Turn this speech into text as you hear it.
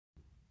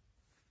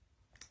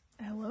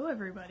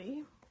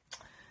everybody.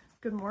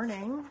 Good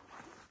morning.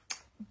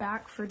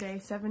 Back for day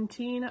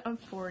 17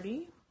 of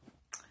 40,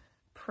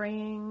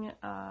 praying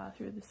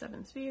through the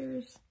 7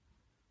 spheres.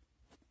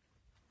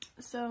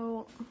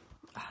 So,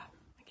 I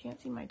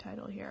can't see my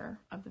title here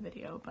of the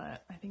video,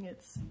 but I think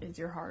it's Is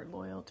Your Heart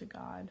Loyal to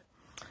God?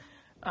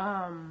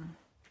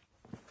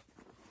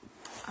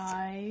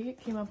 I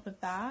came up with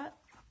that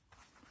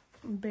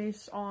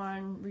based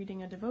on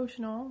reading a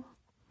devotional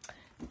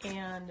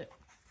and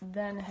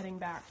then heading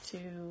back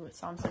to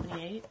Psalm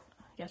 78.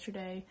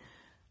 Yesterday,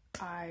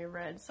 I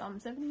read Psalm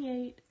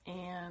 78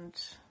 and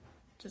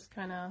just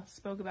kind of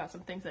spoke about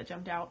some things that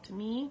jumped out to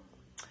me.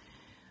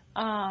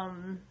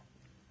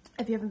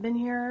 If you haven't been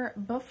here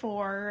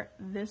before,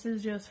 this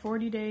is just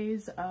 40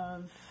 days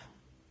of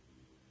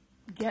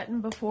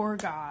getting before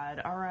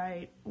God,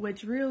 alright?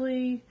 Which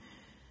really,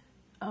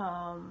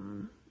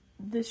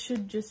 this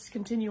should just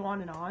continue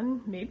on and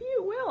on. Maybe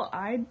it will.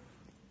 I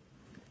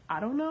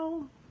don't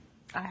know.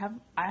 I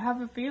have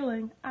a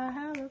feeling.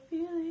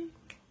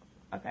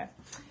 Okay.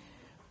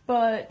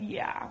 But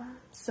yeah,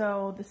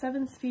 so the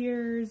 7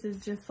 spheres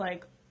is just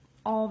like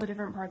all the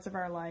different parts of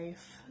our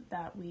life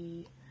that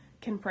we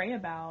can pray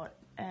about.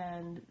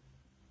 And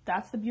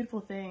that's the beautiful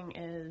thing,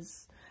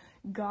 is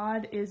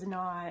God is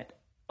not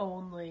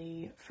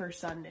only for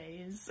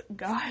Sundays.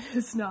 God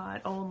is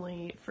not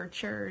only for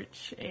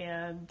church,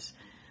 and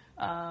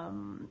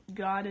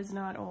God is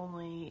not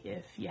only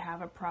if you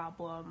have a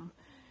problem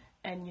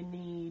and you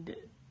need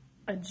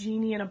a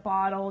genie in a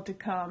bottle to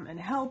come and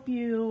help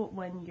you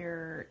when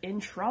you're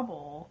in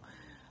trouble,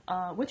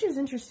 which is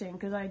interesting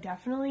because I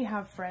definitely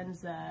have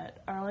friends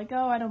that are like,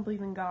 oh, I don't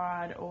believe in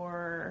God,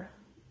 or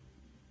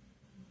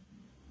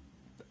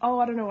oh,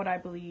 I don't know what I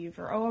believe,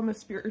 or oh, I'm a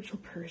spiritual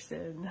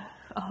person.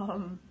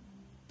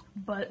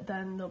 But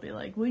then they'll be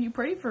like, will you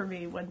pray for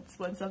me when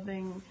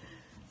something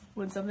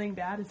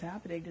bad is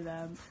happening to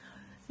them?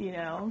 You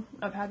know,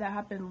 I've had that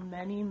happen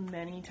many,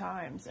 many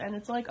times. And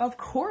it's like, of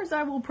course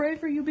I will pray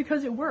for you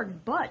because it works,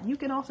 but you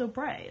can also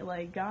pray.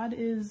 Like, God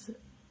is,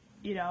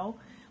 you know,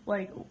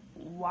 like,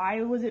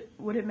 why would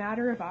it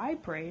matter if I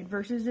prayed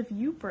versus if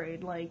you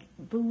prayed? Like,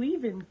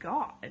 believe in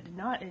God,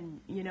 not in,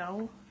 you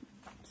know,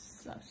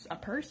 a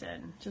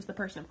person, just the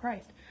person of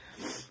Christ.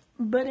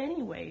 But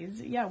anyways,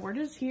 yeah, we're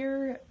just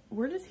here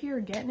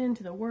getting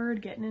into the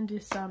Word, getting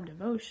into some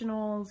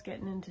devotionals,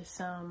 getting into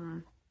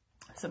some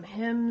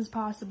hymns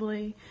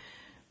possibly.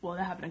 Well,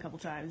 that happened a couple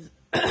times.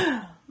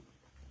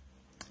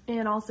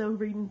 And also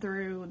reading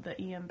through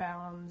the E.M.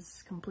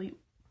 Bounds Complete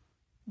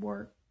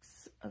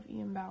Works of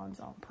E.M. Bounds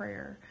on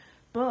Prayer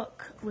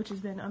book, which has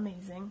been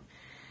amazing.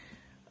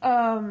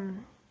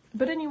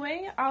 But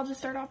anyway, I'll just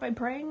start off by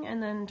praying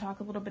and then talk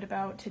a little bit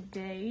about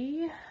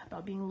today,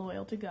 about being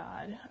loyal to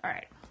God. All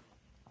right.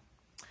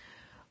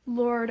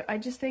 Lord, I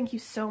just thank you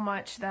so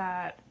much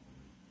that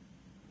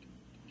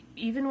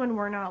even when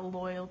we're not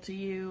loyal to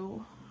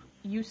you,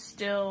 you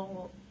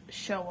still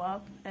show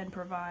up and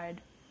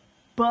provide.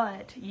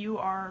 But you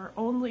are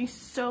only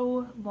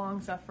so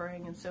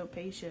long-suffering and so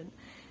patient,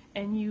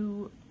 and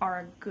you are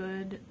a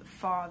good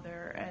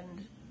Father,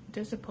 and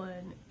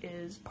discipline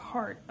is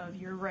part of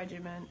your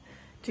regimen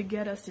to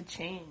get us to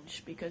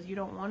change, because you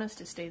don't want us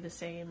to stay the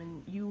same,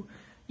 and you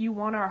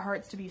want our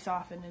hearts to be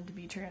softened and to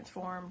be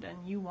transformed,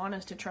 and you want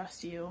us to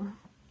trust you.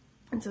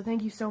 And so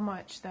thank you so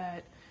much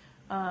that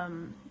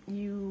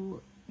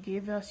you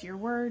gave us your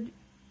word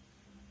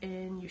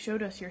and you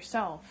showed us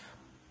yourself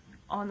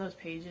on those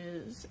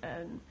pages,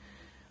 and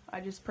I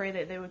just pray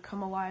that they would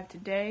come alive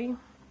today,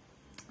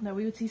 that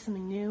we would see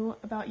something new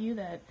about you,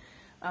 that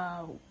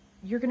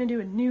you're going to do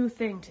a new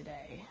thing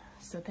today.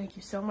 So thank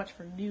you so much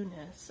for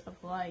newness of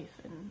life,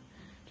 and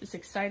just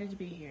excited to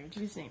be here. In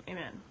Jesus' name,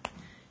 amen.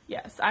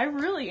 Yes, I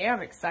really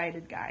am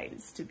excited,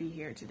 guys, to be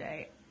here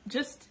today.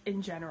 Just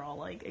in general,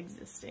 like,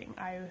 existing.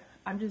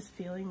 I'm just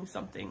feeling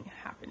something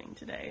happening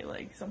today.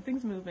 Like,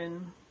 something's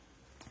moving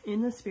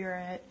in the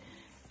spirit,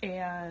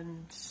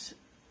 and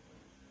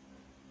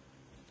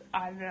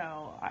I don't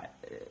know.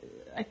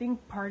 I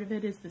think part of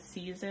it is the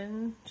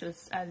season,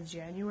 just as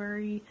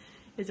January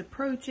is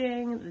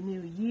approaching, the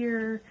new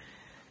year,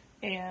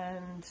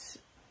 and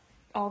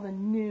all the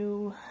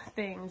new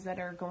things that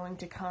are going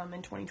to come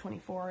in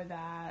 2024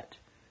 that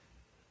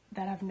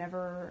have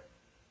never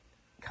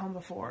come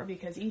before,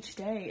 because each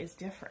day is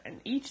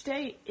different. Each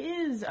day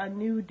is a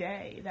new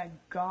day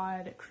that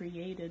God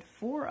created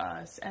for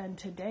us, and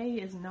today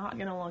is not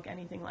going to look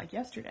anything like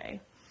yesterday.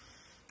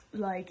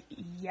 Like,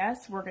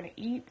 yes, we're going to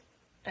eat,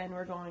 and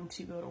we're going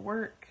to go to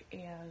work,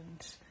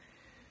 and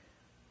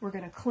we're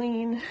going to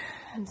clean,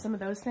 and some of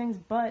those things,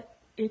 but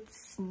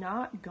it's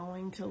not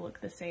going to look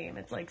the same.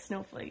 It's like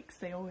snowflakes.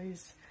 They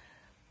always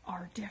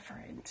are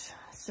different.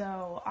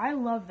 So I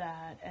love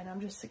that, and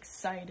I'm just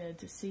excited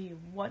to see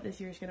what this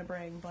year is going to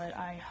bring, but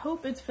I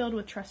hope it's filled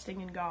with trusting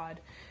in God.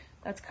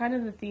 That's kind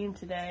of the theme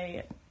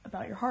today,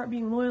 about your heart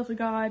being loyal to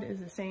God is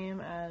the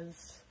same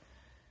as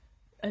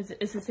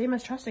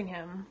trusting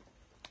Him.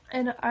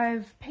 And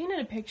I've painted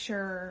a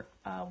picture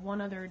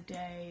one other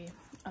day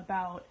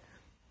about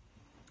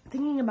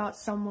thinking about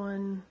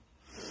someone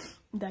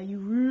that you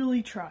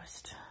really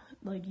trust.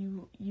 Like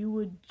you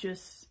would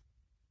just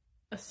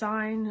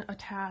assign a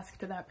task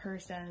to that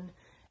person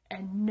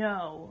and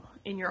know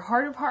in your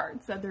heart of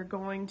hearts that they're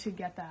going to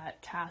get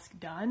that task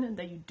done and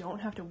that you don't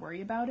have to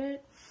worry about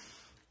it.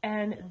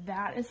 And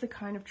that is the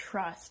kind of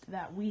trust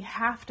that we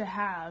have to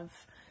have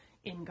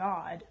in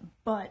God,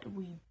 but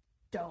we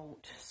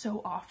don't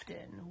so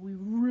often. We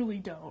really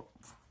don't.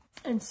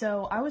 And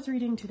so I was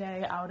reading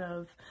today out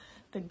of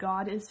the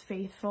God is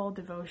Faithful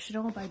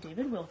devotional by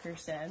David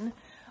Wilkerson.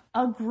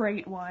 A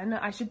great one.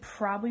 I should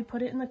probably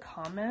put it in the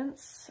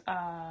comments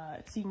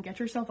so you can get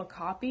yourself a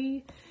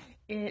copy.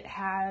 It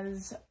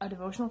has a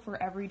devotional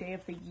for every day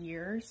of the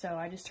year. So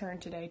I just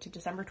turned today to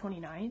December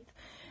 29th.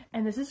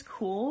 And this is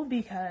cool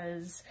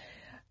because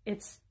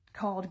it's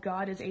called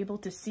God is Able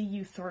to See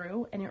You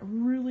Through. And it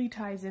really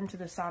ties into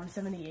the Psalm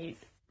 78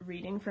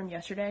 reading from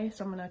yesterday.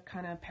 So I'm going to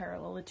kind of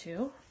parallel the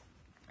two.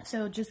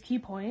 So just key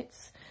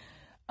points.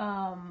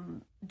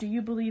 Do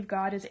you believe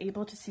God is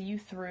able to see you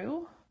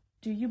through?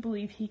 Do you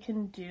believe he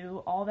can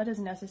do all that is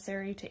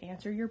necessary to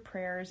answer your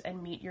prayers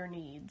and meet your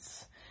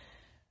needs?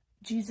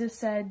 Jesus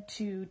said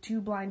to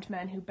two blind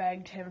men who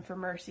begged him for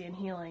mercy and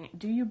healing,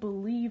 do you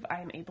believe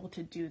I am able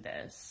to do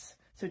this?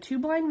 So two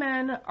blind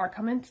men are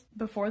coming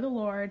before the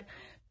Lord,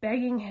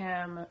 begging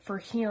him for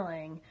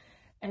healing.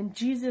 And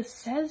Jesus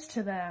says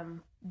to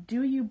them,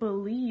 do you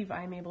believe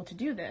I am able to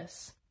do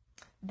this?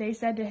 They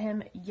said to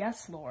him,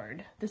 yes,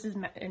 Lord. This is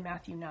in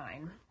Matthew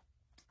 9.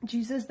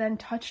 Jesus then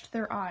touched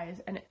their eyes,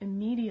 and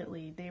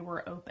immediately they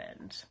were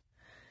opened.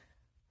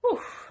 Whew.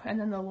 And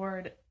then the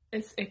Lord,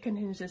 it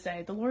continues to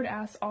say, the Lord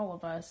asks all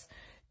of us,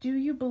 do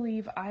you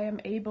believe I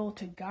am able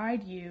to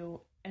guide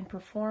you and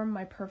perform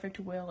my perfect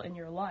will in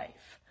your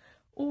life?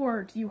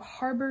 Or do you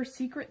harbor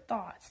secret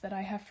thoughts that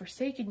I have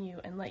forsaken you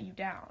and let you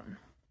down?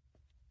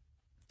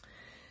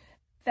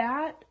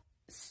 That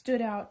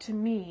stood out to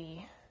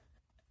me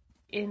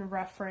in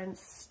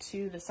reference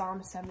to the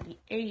Psalm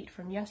 78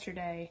 from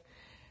yesterday,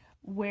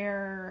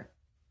 where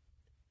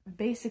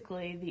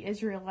basically the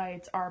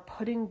Israelites are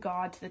putting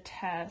God to the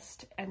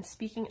test and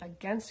speaking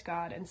against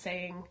God and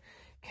saying,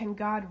 can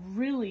God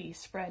really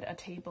spread a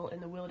table in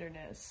the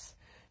wilderness?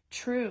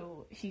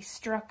 True, he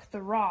struck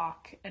the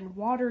rock and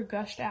water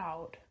gushed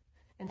out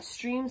and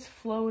streams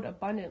flowed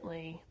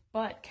abundantly,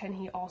 but can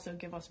he also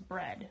give us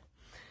bread?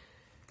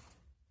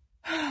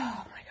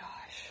 Oh my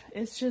gosh,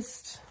 it's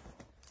just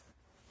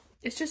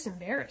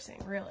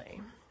embarrassing,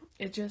 really.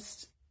 It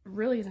just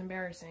really is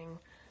embarrassing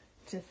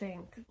to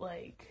think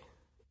like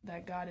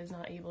that God is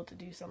not able to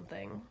do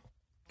something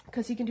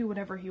because he can do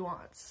whatever he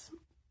wants.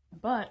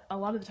 But a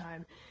lot of the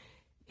time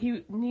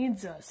he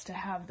needs us to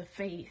have the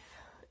faith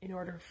in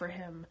order for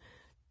him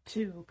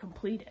to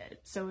complete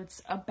it. So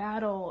it's a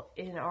battle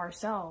in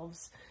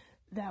ourselves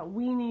that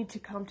we need to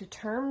come to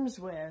terms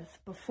with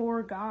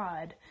before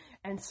God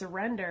and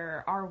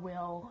surrender our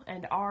will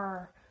and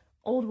our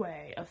old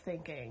way of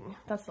thinking.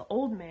 That's the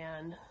old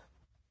man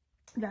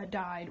that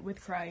died with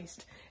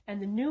Christ,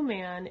 and the new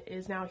man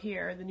is now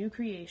here, the new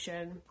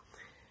creation,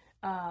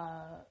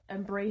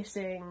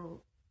 embracing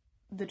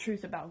the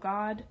truth about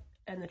God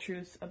and the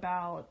truth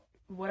about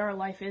what our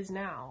life is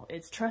now.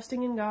 It's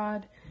trusting in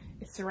God,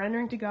 it's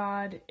surrendering to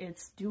God,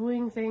 it's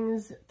doing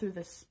things through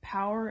this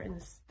power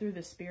and through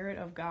the Spirit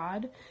of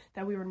God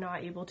that we were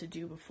not able to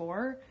do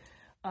before.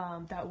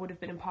 That would have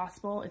been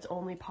impossible. It's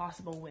only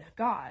possible with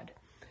God.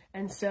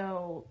 And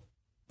so,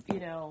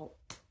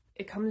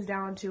 it comes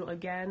down to,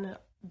 again,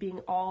 being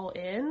all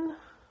in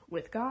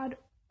with God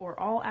or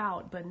all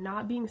out, but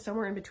not being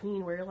somewhere in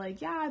between where you're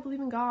like, yeah, I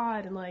believe in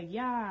God, and like,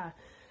 yeah,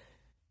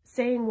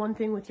 saying one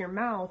thing with your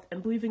mouth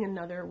and believing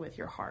another with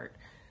your heart.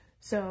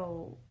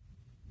 So,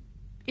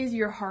 is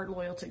your heart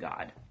loyal to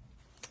God?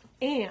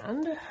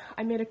 And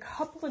I made a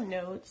couple of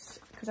notes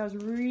because I was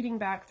reading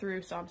back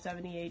through Psalm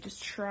 78,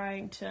 just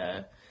trying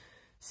to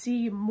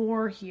see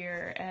more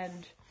here.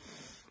 And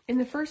in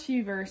the first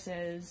few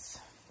verses,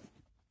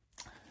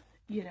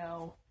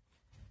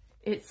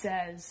 it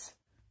says,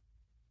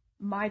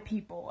 my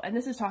people, and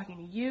this is talking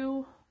to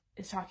you,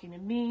 it's talking to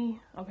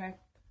me, okay?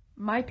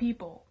 My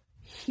people,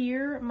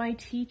 hear my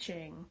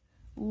teaching,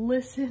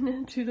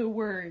 listen to the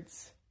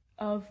words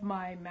of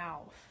my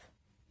mouth.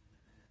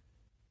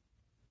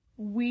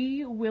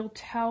 We will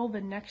tell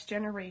the next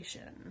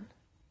generation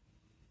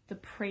the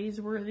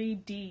praiseworthy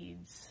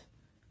deeds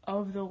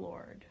of the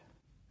Lord,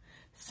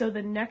 so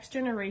the next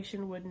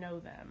generation would know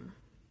them.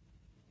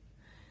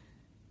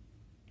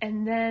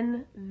 And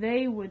then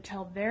they would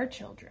tell their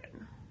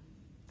children,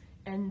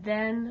 and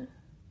then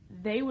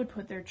they would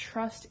put their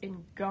trust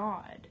in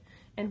God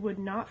and would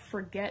not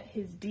forget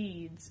his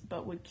deeds,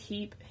 but would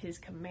keep his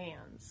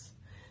commands.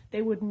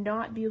 They would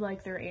not be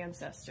like their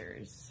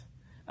ancestors,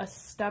 a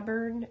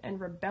stubborn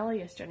and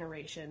rebellious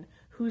generation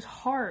whose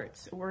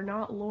hearts were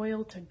not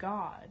loyal to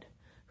God,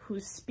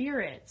 whose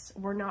spirits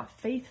were not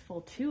faithful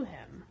to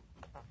him.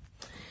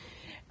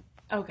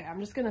 Okay,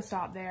 I'm just going to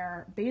stop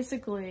there.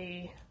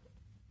 Basically,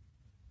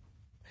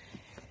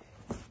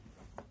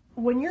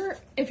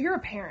 if you're a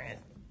parent,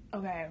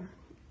 okay,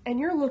 and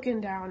you're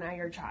looking down at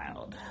your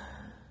child,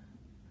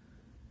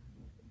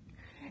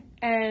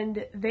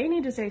 and they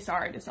need to say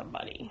sorry to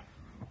somebody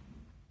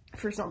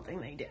for something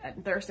they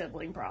did. Their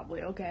sibling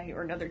probably, okay,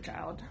 or another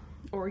child,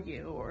 or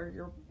you, or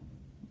your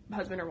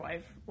husband or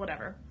wife,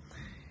 whatever.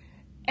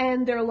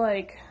 And they're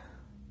like,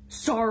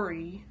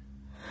 sorry.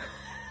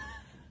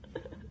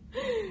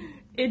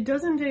 It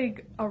doesn't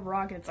take a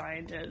rocket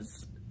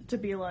scientist to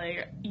be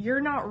like,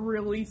 you're not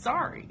really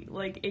sorry.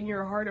 Like, in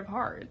your heart of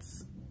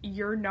hearts,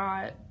 you're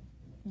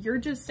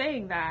just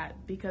saying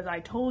that because I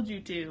told you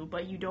to,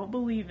 but you don't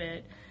believe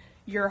it.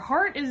 Your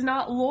heart is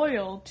not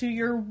loyal to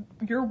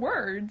your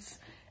words,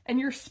 and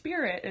your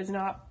spirit is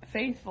not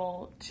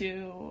faithful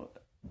to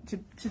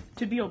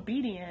be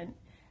obedient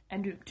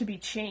and to be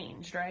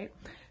changed, right?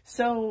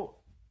 So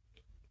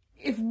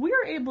if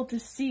we're able to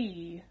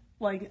see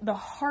like the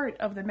heart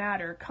of the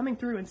matter coming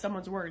through in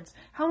someone's words,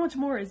 how much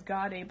more is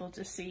God able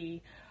to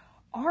see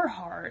our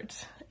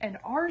heart and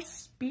our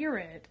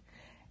spirit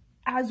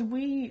as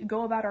we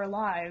go about our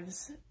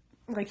lives?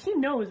 Like, he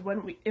knows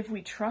if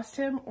we trust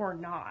him or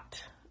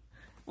not.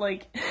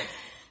 Like,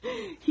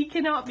 he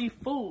cannot be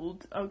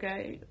fooled,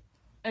 okay?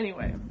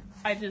 Anyway,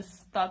 I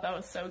just thought that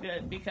was so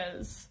good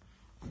because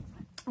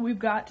we've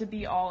got to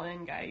be all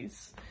in,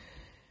 guys.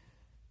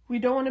 We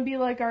don't want to be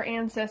like our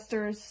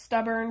ancestors,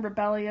 stubborn,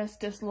 rebellious,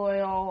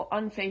 disloyal,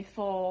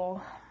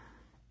 unfaithful.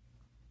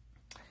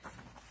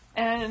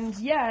 And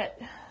yet,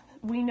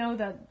 we know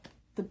that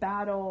the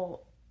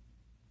battle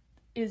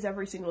is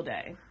every single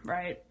day,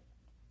 right?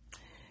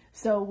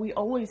 So we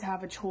always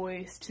have a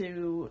choice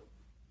to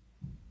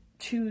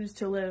choose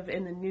to live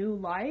in the new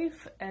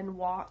life and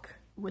walk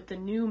with the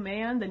new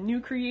man, the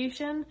new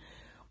creation,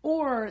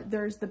 or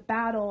there's the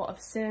battle of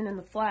sin and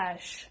the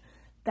flesh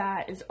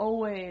that is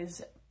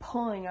always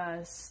pulling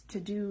us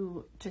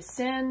to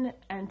sin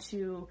and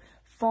to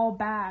fall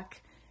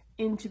back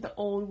into the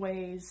old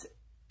ways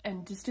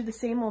and just do the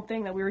same old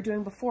thing that we were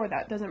doing before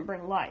that doesn't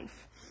bring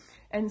life.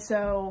 And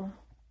so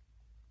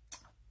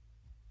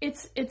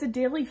it's a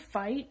daily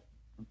fight,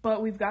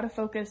 but we've got to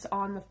focus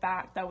on the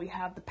fact that we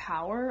have the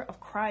power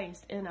of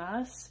Christ in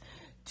us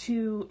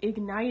to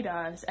ignite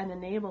us and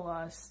enable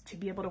us to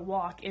be able to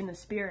walk in the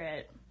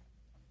Spirit.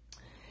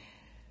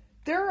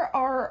 There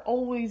are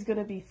always going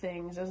to be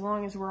things, as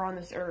long as we're on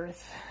this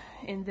earth,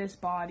 in this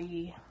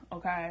body,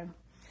 okay,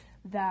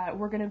 that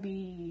we're going to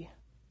be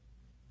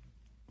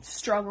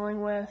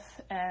struggling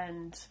with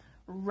and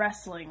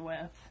wrestling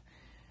with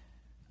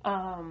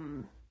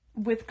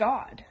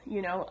God,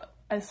 you know,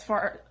 as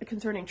far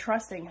concerning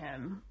trusting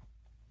him,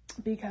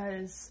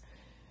 because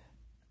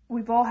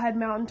we've all had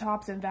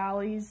mountaintops and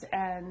valleys,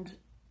 and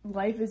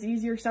life is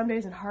easier some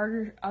days and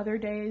harder other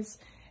days.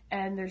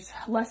 And there's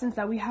lessons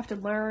that we have to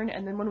learn,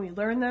 and then when we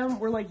learn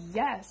them, we're like,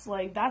 yes,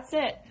 like, that's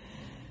it.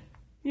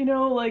 You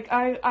know, like,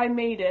 I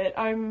made it.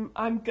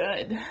 I'm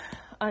good.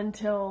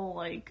 Until,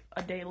 like,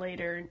 a day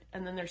later,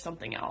 and then there's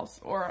something else.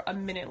 Or a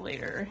minute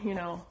later, you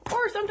know.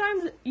 Or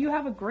sometimes you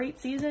have a great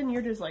season,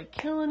 you're just, like,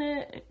 killing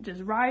it,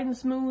 just riding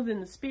smooth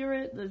in the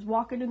Spirit, just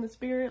walking in the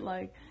Spirit,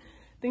 like,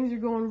 things are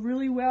going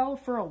really well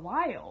for a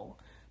while.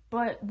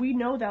 But we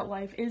know that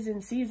life is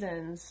in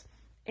seasons,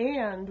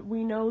 and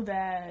we know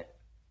that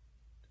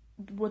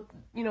what,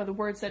 you know, the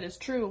word said is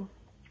true,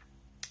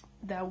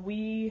 that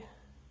we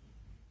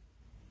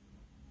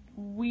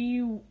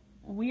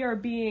are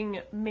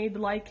being made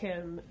like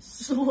him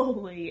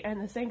slowly,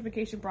 and the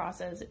sanctification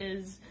process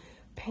is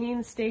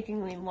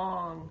painstakingly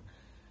long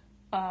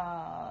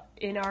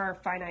in our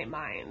finite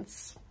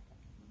minds.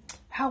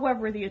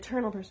 However, the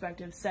eternal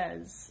perspective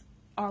says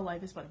our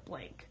life is but a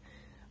blank.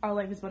 Our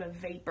life is but a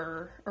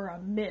vapor or a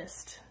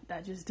mist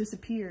that just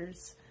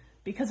disappears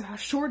because of how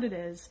short it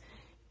is,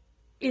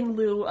 in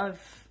lieu of,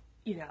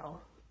 you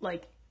know,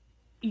 like,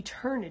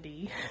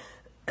 eternity.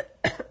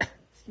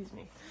 Excuse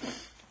me.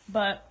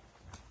 But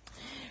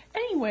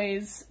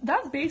anyways,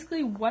 that's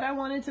basically what I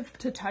wanted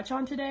to touch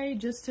on today,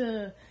 just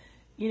to,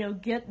 you know,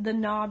 get the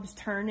knobs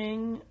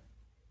turning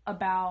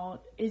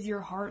about, is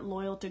your heart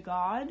loyal to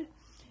God,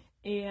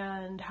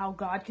 and how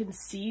God can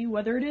see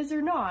whether it is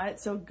or not.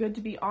 So good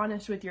to be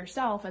honest with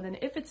yourself, and then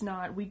if it's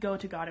not, we go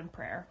to God in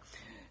prayer.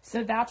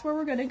 So that's where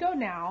we're going to go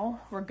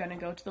now. We're going to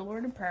go to the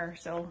Lord in prayer.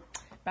 So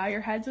bow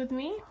your heads with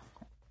me.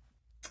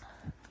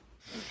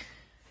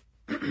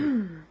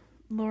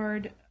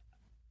 Lord,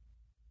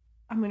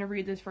 I'm going to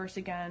read this verse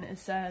again. It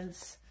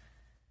says,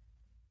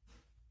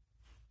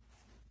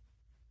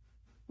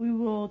 we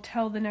will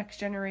tell the next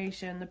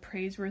generation the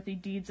praiseworthy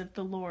deeds of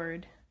the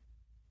Lord,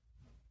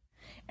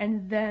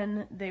 and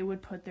then they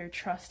would put their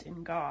trust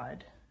in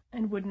God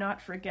and would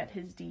not forget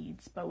his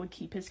deeds, but would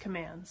keep his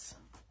commands.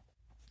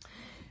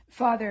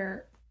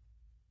 Father,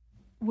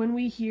 when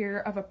we hear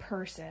of a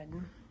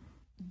person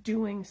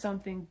doing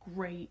something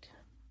great,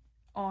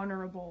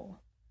 honorable,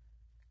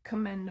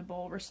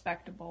 commendable,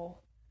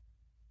 respectable,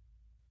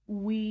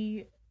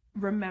 we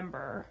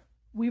remember,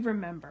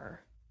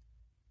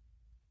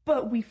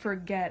 but we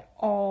forget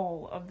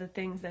all of the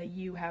things that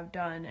you have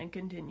done and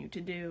continue to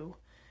do.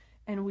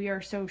 And we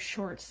are so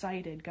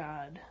short-sighted,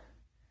 God.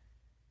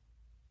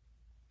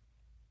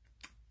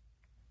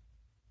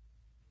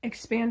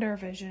 Expand our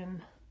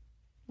vision.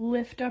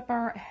 lift up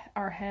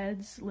our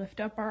heads, lift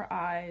up our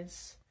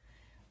eyes,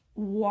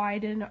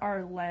 widen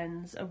our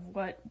lens of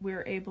what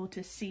we're able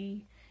to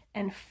see,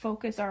 and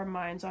focus our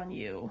minds on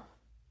you.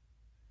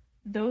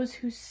 Those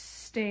who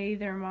stay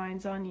their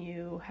minds on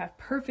you have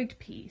perfect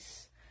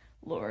peace,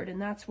 Lord, and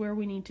that's where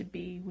we need to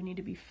be. We need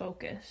to be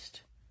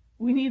focused.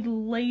 We need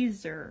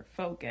laser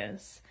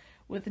focus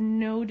with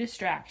no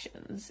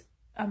distractions.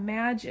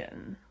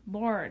 Imagine,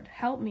 Lord,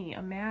 help me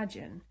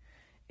imagine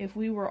if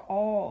we were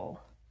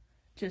all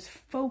just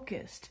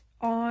focused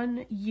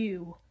on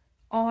you,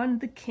 on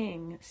the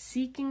King,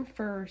 seeking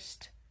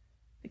first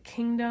the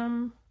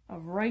kingdom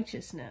of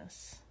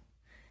righteousness.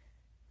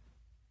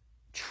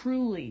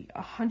 Truly,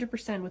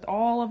 100% with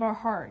all of our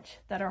heart,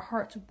 that our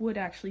hearts would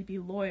actually be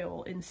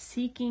loyal in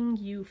seeking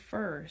you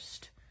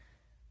first.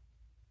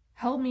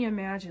 Help me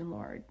imagine,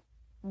 Lord,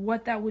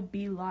 what that would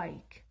be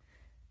like,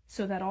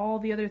 so that all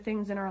the other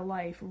things in our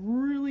life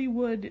really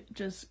would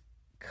just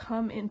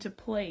come into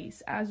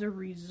place as a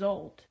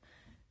result.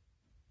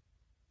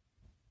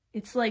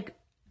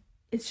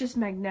 It's just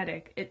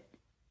magnetic.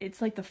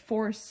 It's like the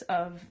force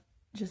of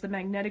just the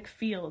magnetic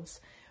fields.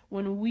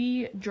 When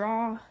we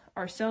draw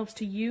ourselves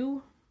to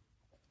you,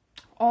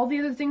 all the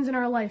other things in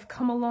our life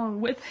come along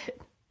with it,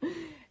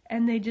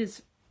 and they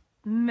just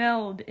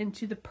meld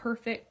into the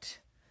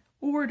perfect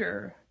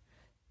order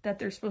that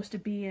they're supposed to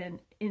be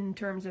in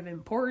terms of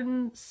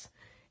importance,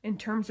 in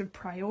terms of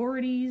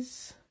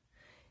priorities,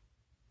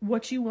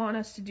 what you want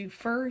us to do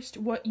first,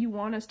 what you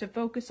want us to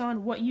focus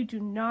on, what you do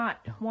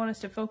not want us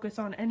to focus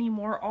on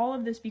anymore. All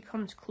of this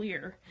becomes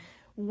clear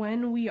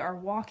when we are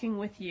walking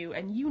with you.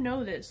 And you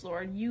know this,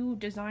 Lord. You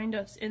designed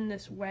us in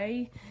this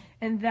way,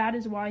 and that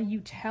is why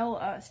you tell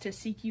us to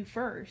seek you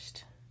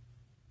first.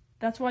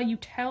 That's why you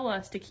tell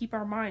us to keep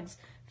our minds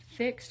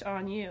fixed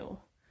on you.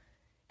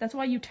 That's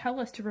why you tell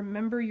us to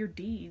remember your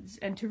deeds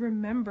and to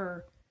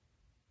remember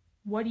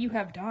what you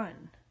have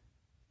done,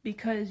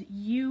 because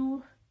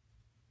you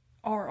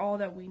are all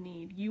that we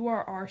need. You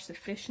are our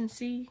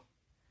sufficiency,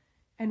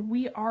 and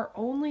we are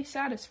only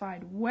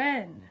satisfied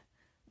when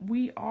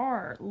we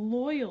are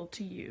loyal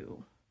to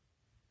you.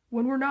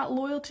 When we're not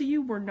loyal to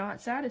you, we're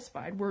not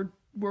satisfied. We're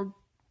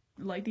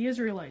like the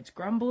Israelites,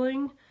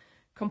 grumbling,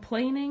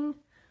 complaining,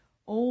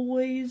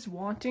 always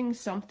wanting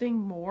something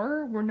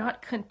more. We're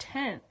not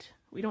content.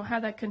 We don't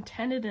have that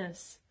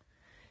contentedness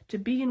to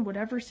be in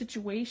whatever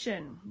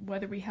situation,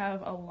 whether we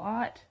have a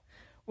lot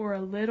or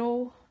a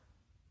little.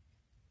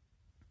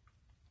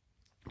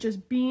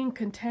 Just being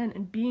content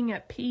and being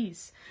at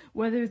peace,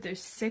 whether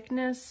there's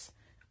sickness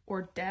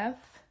or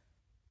death,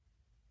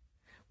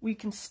 we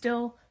can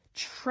still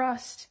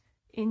trust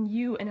in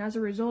you, and as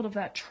a result of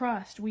that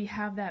trust, we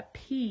have that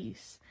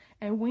peace,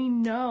 and we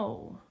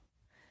know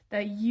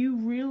that you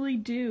really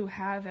do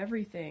have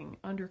everything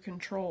under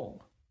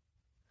control.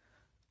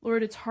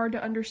 Lord, it's hard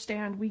to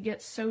understand. We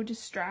get so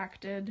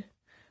distracted.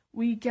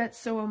 We get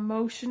so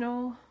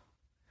emotional.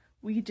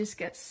 We just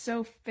get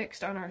so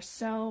fixed on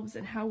ourselves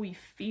and how we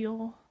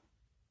feel.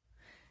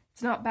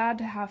 It's not bad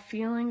to have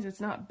feelings.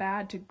 It's not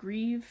bad to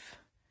grieve.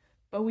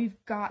 But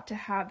we've got to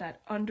have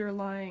that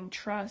underlying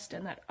trust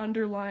and that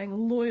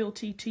underlying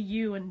loyalty to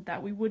you, and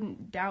that we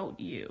wouldn't doubt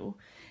you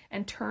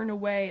and turn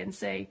away and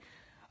say,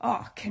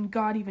 oh, can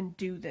God even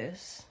do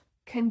this?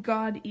 Can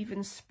God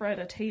even spread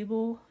a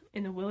table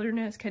in the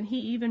wilderness? Can he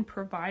even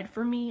provide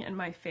for me and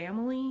my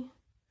family?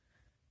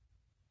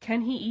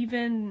 Can he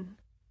even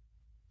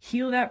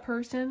heal that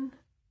person?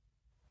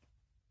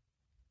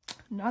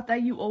 Not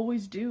that you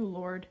always do,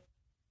 Lord.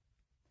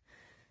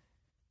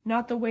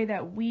 Not the way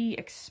that we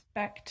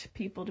expect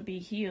people to be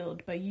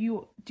healed, but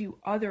you do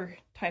other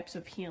types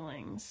of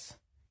healings.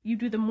 You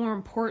do the more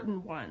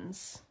important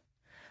ones.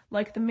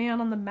 Like the man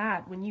on the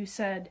mat when you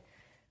said,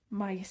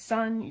 my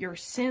son, your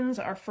sins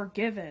are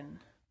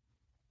forgiven.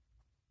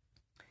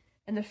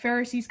 And the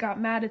Pharisees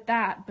got mad at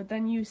that, but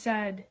then you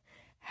said,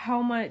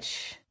 how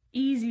much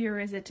easier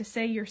is it to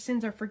say your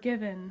sins are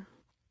forgiven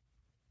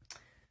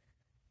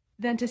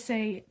than to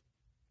say,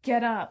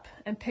 get up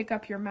and pick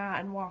up your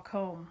mat and walk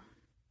home.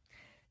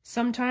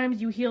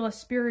 Sometimes you heal us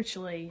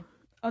spiritually.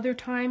 Other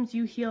times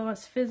you heal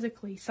us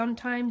physically.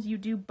 Sometimes you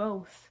do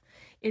both.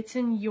 It's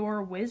in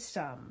your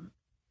wisdom,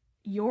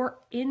 your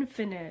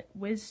infinite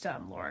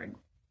wisdom, Lord.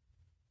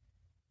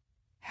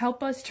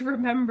 Help us to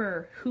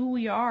remember who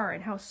we are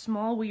and how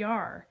small we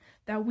are,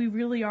 that we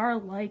really are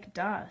like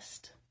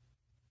dust,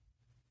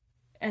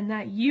 and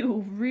that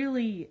you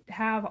really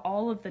have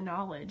all of the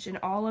knowledge and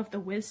all of the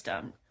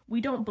wisdom.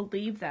 We don't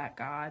believe that,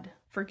 God.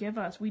 Forgive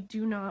us. We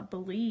do not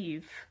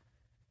believe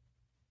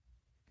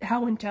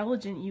how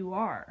intelligent you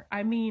are.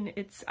 I mean,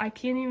 I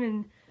can't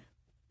even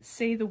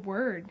say the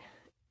word.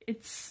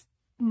 It's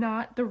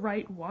not the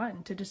right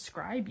one to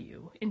describe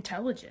you.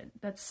 Intelligent.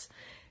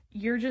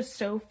 You're just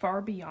so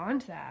far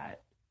beyond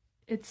that.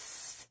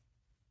 It's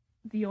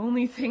the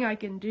only thing I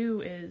can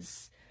do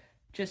is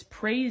just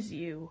praise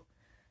you.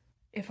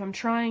 If I'm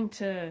trying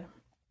to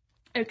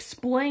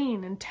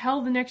explain and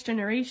tell the next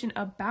generation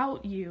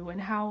about you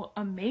and how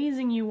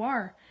amazing you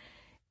are,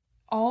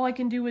 all I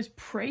can do is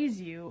praise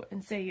you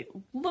and say,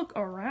 look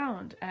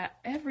around at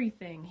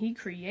everything he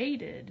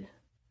created.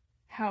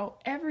 How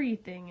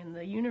everything in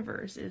the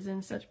universe is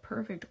in such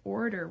perfect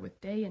order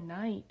with day and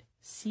night,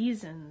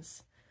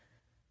 seasons,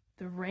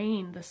 the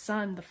rain, the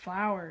sun, the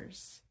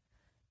flowers,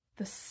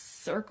 the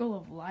circle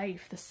of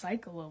life, the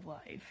cycle of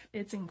life.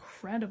 It's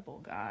incredible,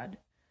 God.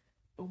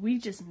 But we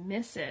just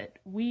miss it.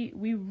 We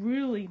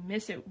really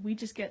miss it. We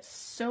just get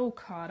so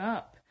caught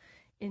up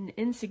in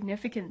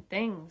insignificant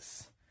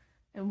things,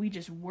 and we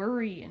just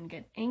worry and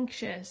get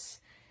anxious.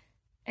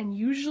 And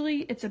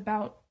usually it's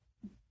about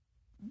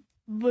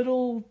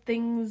little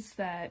things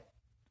that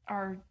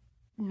are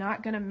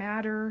not going to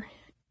matter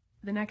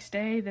the next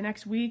day, the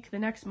next week, the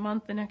next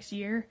month, the next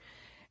year.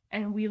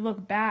 And we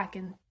look back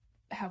and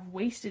have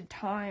wasted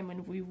time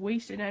and we've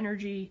wasted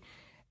energy.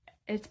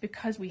 It's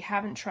because we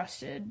haven't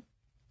trusted.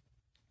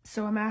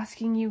 So I'm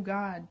asking you,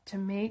 God, to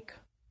make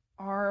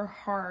our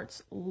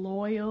hearts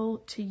loyal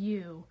to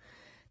you,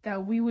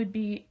 that we would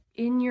be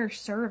in your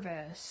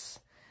service,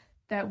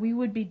 that we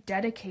would be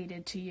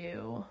dedicated to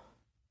you,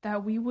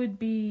 that we would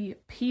be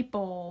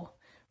people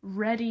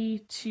ready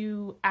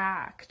to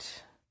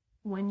act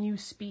when you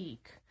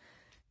speak,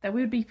 that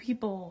we would be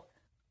people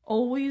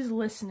always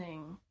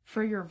listening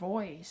for your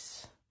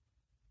voice.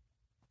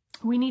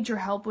 We need your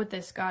help with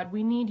this, God.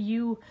 We need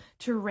you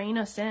to rein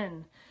us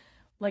in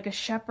like a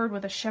shepherd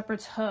with a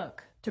shepherd's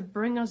hook, to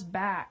bring us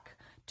back,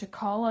 to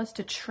call us,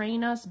 to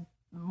train us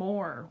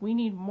more. We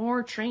need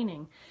more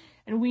training.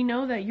 And we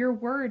know that your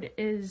word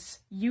is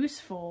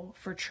useful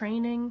for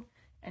training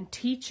and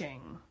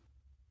teaching.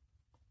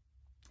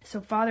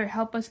 So, Father,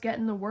 help us get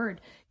in the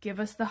word. Give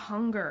us the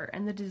hunger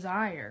and the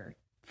desire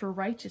for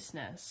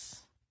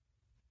righteousness.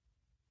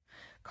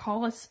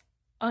 Call us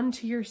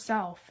unto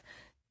yourself,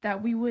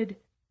 that we would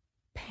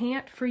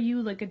pant for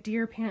you like a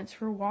deer pants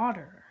for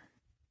water.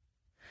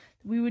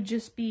 We would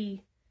just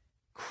be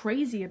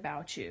crazy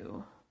about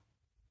you.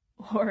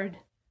 Lord,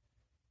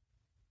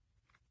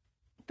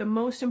 the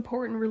most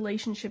important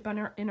relationship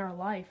in our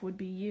life would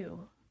be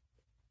you.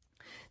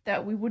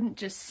 That we wouldn't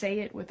just say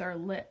it with our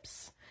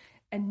lips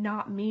and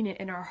not mean it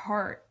in our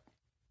heart.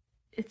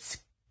 It's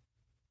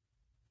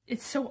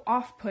so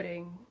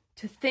off-putting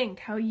to think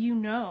how you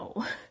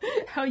know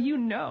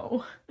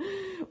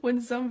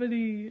when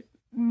somebody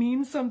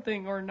means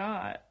something or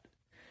not.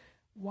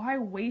 Why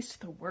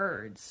waste the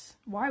words?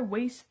 Why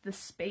waste the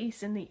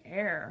space in the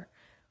air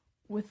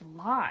with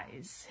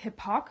lies,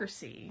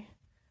 hypocrisy?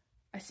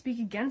 I speak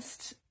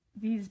against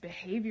these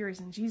behaviors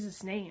in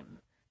Jesus' name,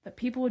 that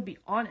people would be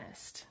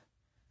honest,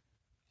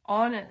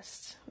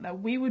 that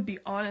we would be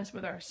honest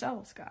with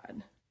ourselves,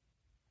 God.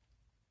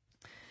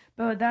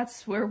 But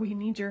that's where we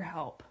need your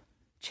help.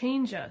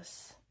 Change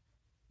us,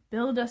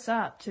 build us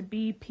up to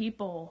be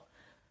people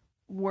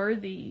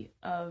worthy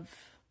of,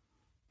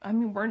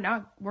 we're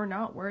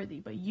not worthy,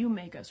 but you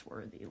make us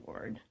worthy,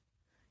 Lord.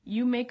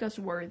 You make us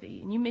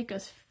worthy, and you make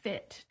us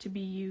fit to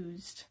be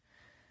used.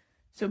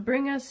 So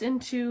bring us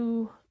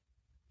into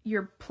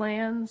your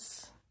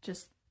plans,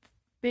 just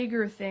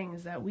bigger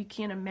things that we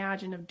can't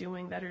imagine of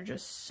doing, that are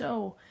just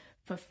so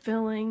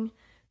fulfilling,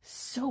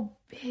 so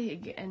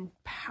big and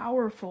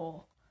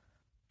powerful,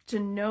 to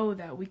know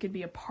that we could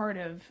be a part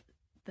of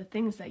the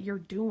things that you're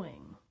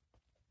doing.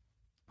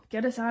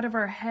 Get us out of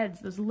our heads,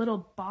 those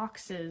little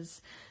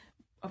boxes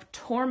of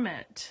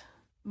torment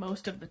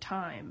most of the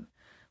time,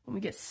 when we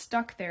get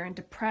stuck there and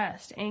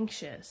depressed,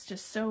 anxious,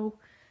 just so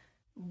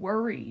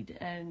worried,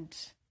 and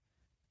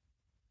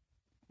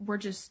we're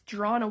just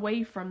drawn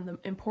away from the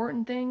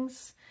important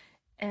things,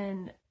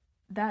 and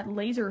that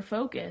laser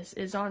focus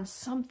is on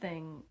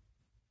something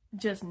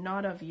just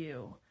not of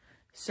you.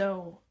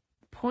 So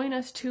point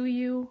us to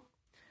you,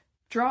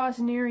 draw us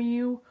near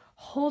you,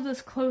 hold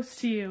us close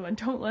to you, and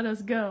don't let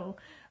us go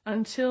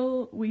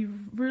until we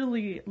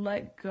really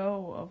let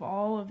go of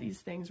all of these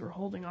things we're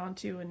holding on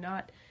to and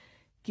not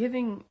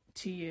giving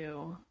to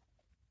you,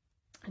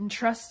 and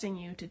trusting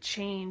you to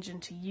change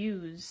and to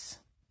use.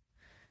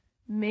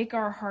 Make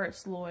our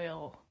hearts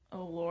loyal,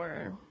 oh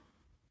Lord.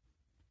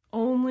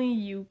 Only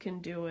you can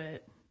do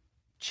it.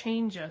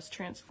 Change us,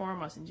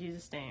 transform us, in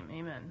Jesus' name,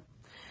 amen.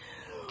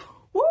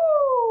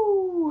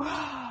 Woo!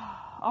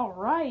 All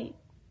right.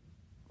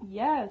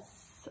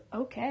 Yes,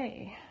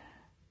 okay.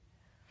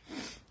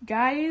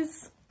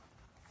 Guys,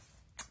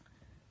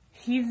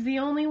 he's the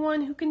only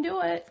one who can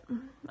do it,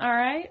 all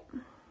right?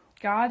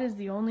 God is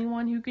the only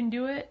one who can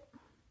do it.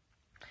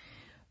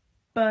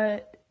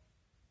 But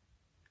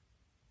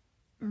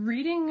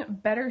reading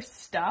better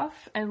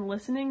stuff and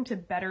listening to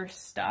better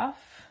stuff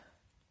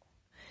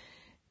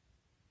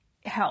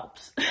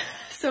helps.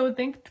 So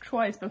think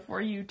twice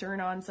before you turn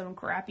on some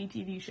crappy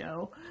TV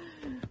show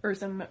or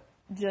some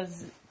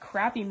just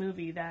crappy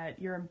movie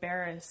that you're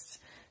embarrassed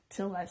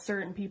to let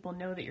certain people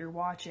know that you're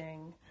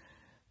watching,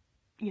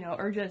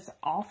 or just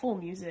awful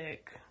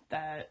music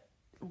that,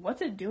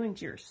 what's it doing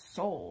to your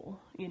soul,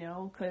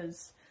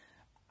 because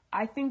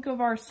I think of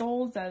our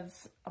souls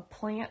as a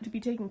plant to be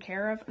taken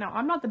care of. Now,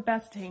 I'm not the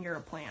best at taking care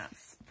of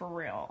plants, for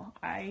real.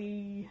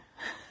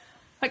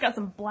 I got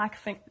some black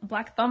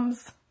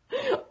thumbs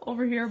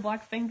over here,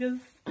 black fingers.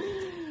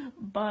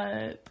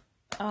 But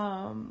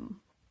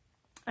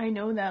I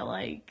know that,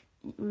 like,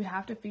 we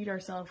have to feed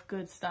ourselves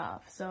good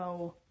stuff.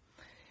 So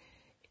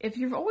if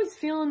you're always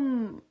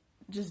feeling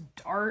just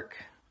dark,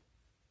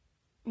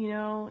 you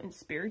know, and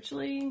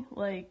spiritually,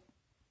 like,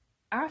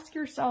 ask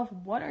yourself,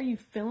 what are you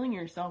filling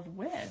yourself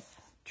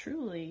with?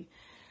 Truly.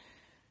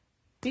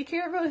 Be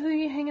careful who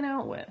you're hanging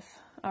out with,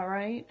 all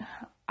right?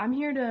 I'm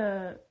here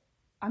to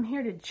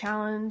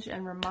challenge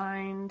and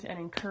remind and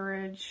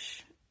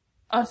encourage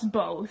us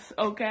both,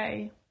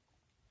 okay?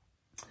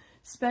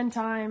 Spend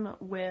time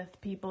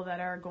with people that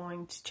are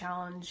going to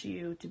challenge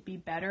you to be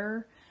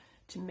better,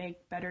 to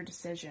make better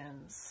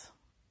decisions.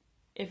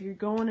 If you're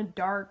going to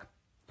dark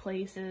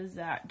places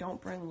that don't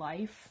bring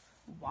life,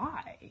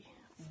 why?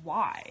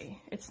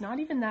 It's not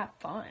even that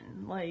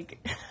fun.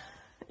 Like,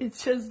 it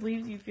just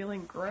leaves you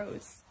feeling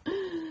gross.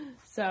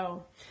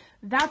 So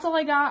that's all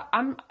I got.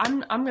 I'm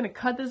gonna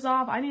cut this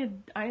off.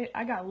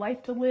 I got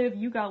life to live.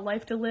 You got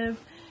life to live.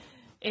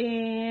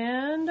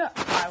 And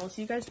I will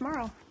see you guys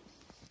tomorrow.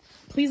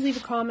 Please leave a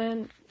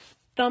comment,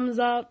 thumbs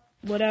up,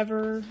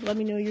 whatever. Let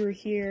me know you were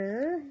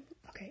here.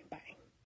 Okay, bye.